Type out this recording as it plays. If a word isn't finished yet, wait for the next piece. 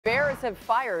Bears have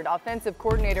fired offensive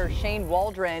coordinator Shane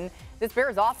Waldron. This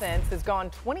Bears offense has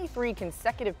gone 23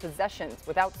 consecutive possessions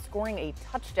without scoring a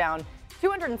touchdown.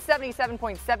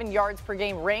 277.7 yards per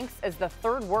game ranks as the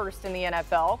third worst in the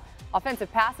NFL.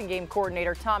 Offensive passing game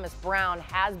coordinator Thomas Brown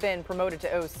has been promoted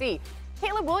to OC.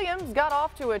 Caleb Williams got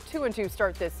off to a 2-2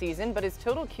 start this season, but his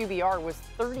total QBR was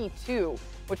 32,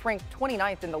 which ranked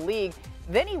 29th in the league.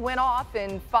 Then he went off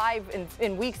in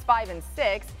weeks 5 and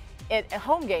 6. At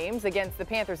home games against the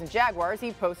Panthers and Jaguars,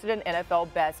 he posted an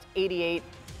NFL best 88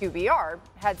 QBR.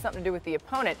 Had something to do with the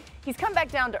opponent. He's come back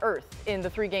down to earth in the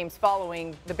 3 games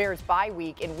following the Bears' bye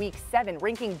week in week 7,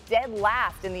 ranking dead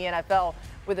last in the NFL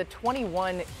with a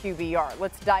 21 QBR.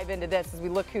 Let's dive into this as we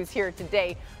look who's here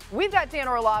today. We've got Dan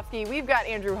Orlovsky, we've got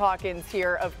Andrew Hawkins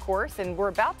here, of course, and we're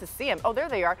about to see him. Oh, there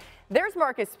they are. There's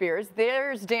Marcus Spears,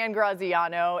 there's Dan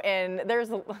Graziano, and there's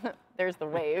the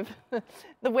wave.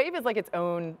 The wave is like its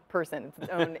own person, it's its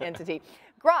own entity.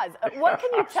 Graz, what can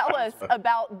you tell us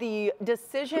about the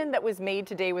decision that was made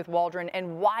today with Waldron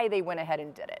and why they went ahead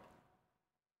and did it?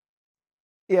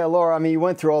 Yeah, Laura, I mean, you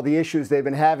went through all the issues they've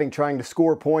been having trying to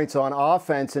score points on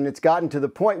offense, and it's gotten to the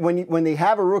point when they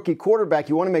have a rookie quarterback,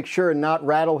 you want to make sure and not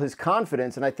rattle his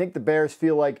confidence, and I think the Bears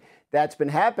feel like that's been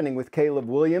happening with Caleb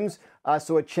Williams,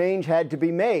 so a change had to be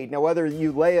made. Now, whether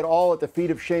you lay it all at the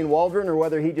feet of Shane Waldron or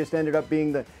whether he just ended up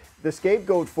being the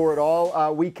scapegoat for it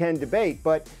all, we can debate.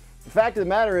 But the fact of the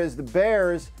matter is the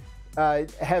Bears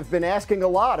have been asking a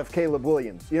lot of Caleb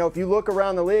Williams. You know, if you look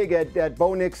around the league at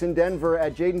Bo Nix in Denver,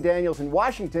 at Jaden Daniels in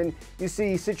Washington, you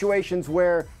see situations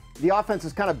where the offense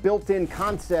is kind of built-in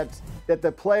concepts that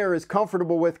the player is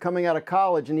comfortable with coming out of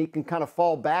college and he can kind of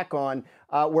fall back on,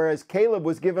 whereas Caleb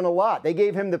was given a lot. They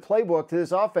gave him the playbook to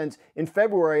this offense in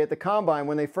February at the Combine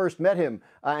when they first met him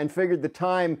and figured the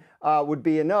time would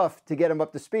be enough to get him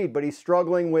up to speed, but he's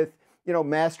struggling with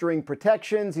mastering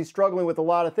protections. He's struggling with a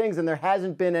lot of things, and there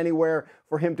hasn't been anywhere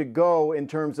for him to go in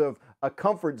terms of a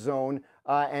comfort zone,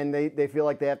 and they feel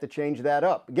like they have to change that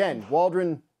up. Again,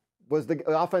 Waldron was the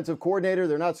offensive coordinator.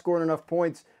 They're not scoring enough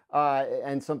points,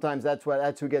 and sometimes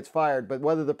that's who gets fired. But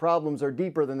whether the problems are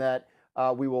deeper than that,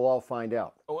 we will all find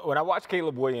out. When I watch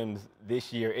Caleb Williams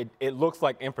this year, it looks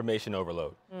like information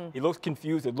overload. He looks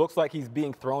confused. It looks like he's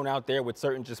being thrown out there with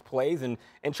certain just plays and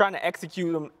trying to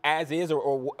execute them as is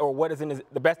or what is in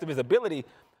the best of his ability.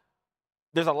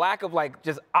 There's a lack of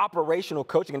just operational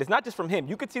coaching, and it's not just from him.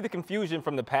 You could see the confusion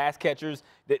from the pass catchers.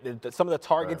 Some of the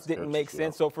targets didn't make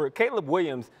sense. So for Caleb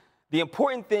Williams, the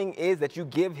important thing is that you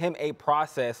give him a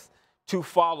process to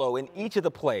follow in each of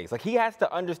the plays. Like, he has to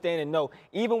understand and know,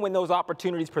 even when those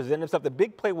opportunities present themselves, the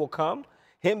big play will come.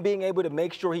 Him being able to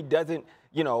make sure he doesn't,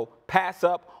 pass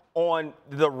up on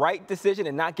the right decision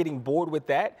and not getting bored with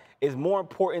that is more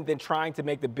important than trying to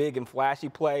make the big and flashy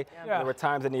play. Yeah. There were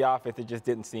times in the offense it just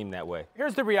didn't seem that way.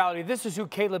 Here's the reality. This is who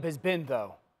Caleb has been,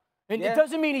 though. And it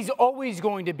doesn't mean he's always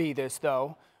going to be this,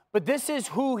 though. But this is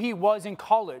who he was in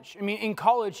college. I mean, in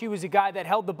college, he was a guy that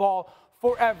held the ball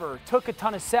forever, took a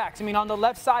ton of sacks. I mean, on the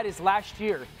left side is last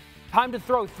year. Time to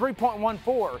throw,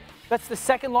 3.14. That's the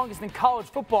second longest in college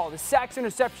football. The sacks,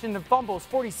 interception, and fumbles,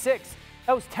 46.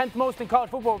 That was 10th most in college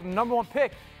football, the #1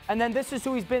 pick. And then this is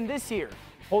who he's been this year,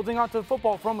 holding onto the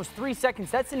football for almost 3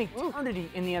 seconds. That's an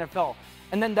eternity in the NFL.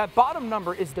 And then that bottom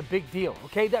number is the big deal,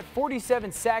 okay? That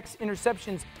 47 sacks,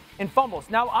 interceptions, and fumbles.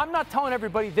 Now, I'm not telling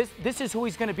everybody this is who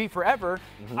he's going to be forever.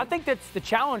 I think that's the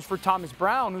challenge for Thomas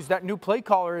Brown, who's that new play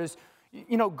caller, is,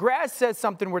 Graz says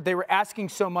something where they were asking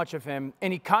so much of him,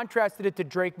 and he contrasted it to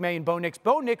Drake May and Bo Nix.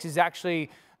 Bo Nix is actually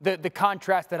the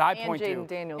contrast that I point to.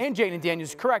 And Jaden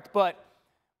Daniels, correct. But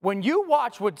when you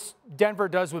watch what Denver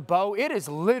does with Bo, it is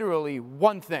literally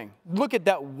one thing. Look at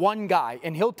that one guy,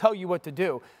 and he'll tell you what to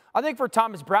do. I think for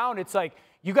Thomas Brown, it's like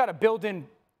you got to build in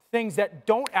things that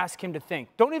don't ask him to think.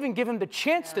 Don't even give him the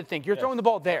chance to think. You're throwing the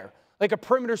ball there, like a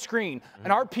perimeter screen,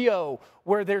 an RPO,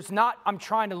 where there's not, I'm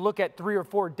trying to look at 3 or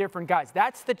 4 different guys.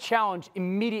 That's the challenge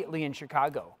immediately in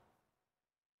Chicago.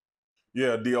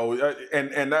 Yeah, Dio,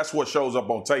 and that's what shows up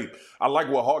on tape. I like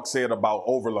what Hawk said about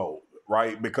overload,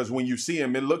 right? Because when you see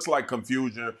him, it looks like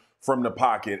confusion from the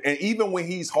pocket. And even when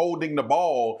he's holding the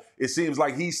ball, it seems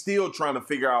like he's still trying to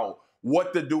figure out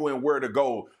what to do and where to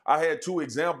go. I had 2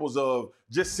 examples of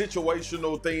just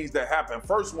situational things that happen.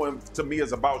 First one to me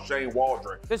is about Shane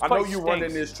Waldron. I know you're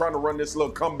trying to run this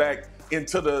little comeback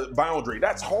into the boundary.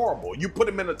 That's horrible. You put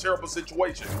him in a terrible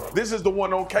situation. This is the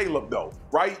one on Caleb, though,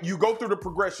 right? You go through the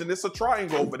progression. It's a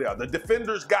triangle over there. The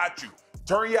defenders got you.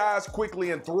 Turn your eyes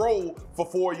quickly and throw for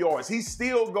 4 yards. He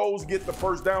still goes get the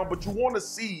first down, but you want to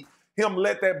see him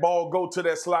let that ball go to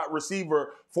that slot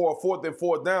receiver for a 4th and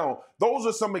 4th down. Those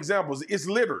are some examples. It's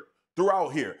littered.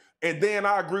 throughout here. And then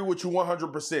I agree with you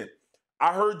 100%.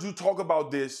 I heard you talk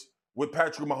about this with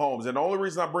Patrick Mahomes. And the only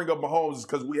reason I bring up Mahomes is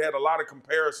because we had a lot of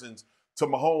comparisons to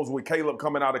Mahomes with Caleb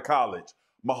coming out of college.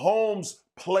 Mahomes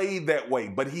played that way,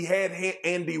 but he had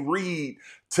Andy Reid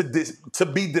to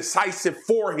be decisive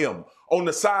for him on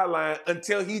the sideline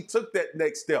until he took that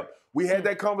next step. We had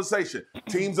that conversation.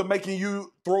 Teams are making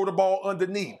you throw the ball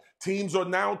underneath. Teams are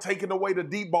now taking away the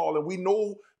deep ball, and we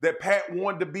know that Pat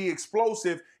wanted to be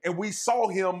explosive, and we saw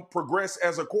him progress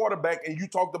as a quarterback, and you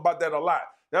talked about that a lot.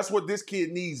 That's what this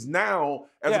kid needs now,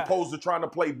 as opposed to trying to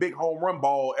play big home run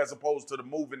ball, as opposed to the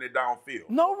moving it downfield.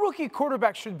 No rookie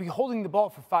quarterback should be holding the ball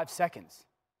for 5 seconds.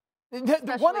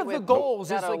 One of the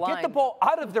goals is like get the ball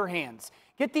out of their hands.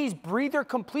 Get these breather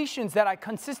completions that I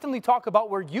consistently talk about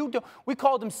where we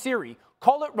call them Siri.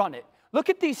 Call it, run it. Look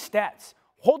at these stats.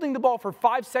 Holding the ball for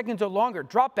 5 seconds or longer.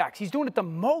 Dropbacks. He's doing it the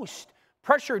most.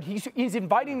 Pressured. He's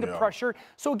inviting the pressure.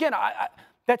 So again,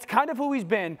 that's kind of who he's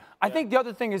been. I think the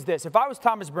other thing is this. If I was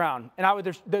Thomas Brown and I were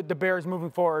the Bears moving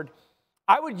forward,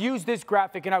 I would use this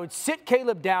graphic and I would sit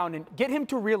Caleb down and get him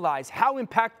to realize how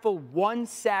impactful 1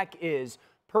 sack is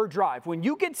per drive. When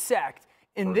you get sacked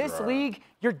in this league,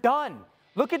 you're done.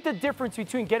 Look at the difference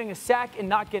between getting a sack and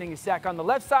not getting a sack. On the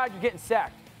left side, you're getting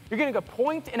sacked. You're getting a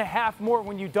 1.5 more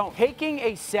when you don't. Taking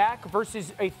a sack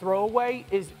versus a throwaway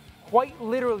is quite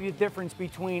literally the difference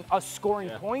between us scoring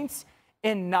points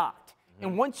and not.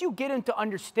 And once you get him to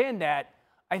understand that,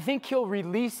 I think he'll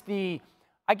release the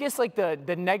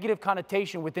negative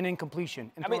connotation with an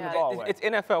incompletion and throwing the ball away. It's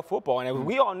NFL football, and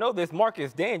we all know this.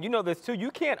 Marcus, Dan, you know this too.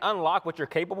 You can't unlock what you're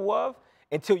capable of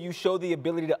until you show the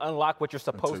ability to unlock what you're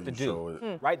supposed to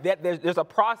do, right? There's a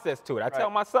process to it. I tell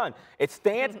my son, it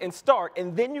stands and start,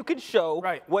 and then you can show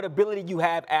what ability you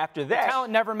have after that. The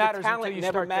talent never matters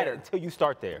until you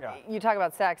start there. Yeah. You talk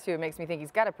about sacks, too. It makes me think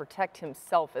he's got to protect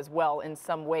himself as well in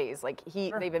some ways. Like,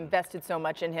 they've invested so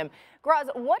much in him. Graz,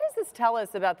 what does this tell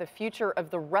us about the future of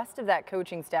the rest of that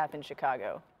coaching staff in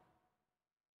Chicago?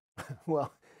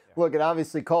 Well, look, it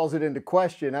obviously calls it into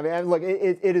question. I mean, look,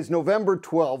 it is November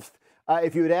 12th.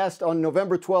 If you had asked on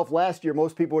November 12th last year,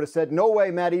 most people would have said, no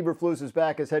way Matt Eberflus is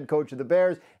back as head coach of the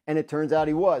Bears, and it turns out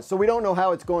he was. So we don't know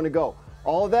how it's going to go.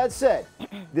 All of that said,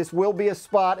 this will be a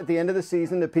spot at the end of the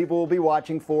season that people will be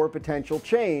watching for potential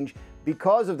change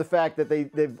because of the fact that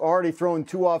they've already thrown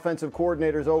 2 offensive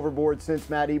coordinators overboard since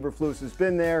Matt Eberflus has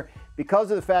been there, because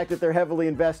of the fact that they're heavily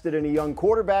invested in a young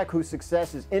quarterback whose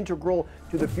success is integral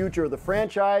to the future of the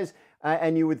franchise.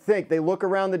 And you would think, they look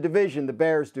around the division, the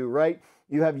Bears do, right?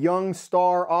 You have young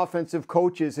star offensive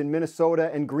coaches in Minnesota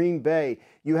and Green Bay.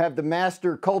 You have the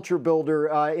master culture builder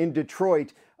in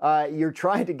Detroit. You're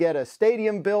trying to get a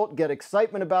stadium built, get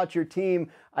excitement about your team.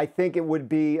 I think it would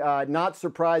be not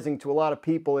surprising to a lot of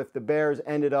people if the Bears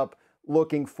ended up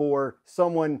looking for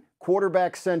someone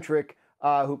quarterback-centric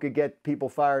who could get people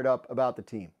fired up about the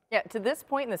team. Yeah, to this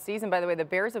point in the season, by the way, the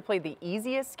Bears have played the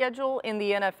easiest schedule in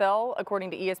the NFL, according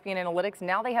to ESPN Analytics.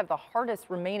 Now they have the hardest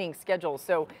remaining schedule,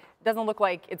 so it doesn't look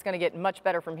like it's going to get much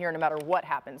better from here no matter what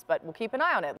happens, but we'll keep an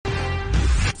eye on it.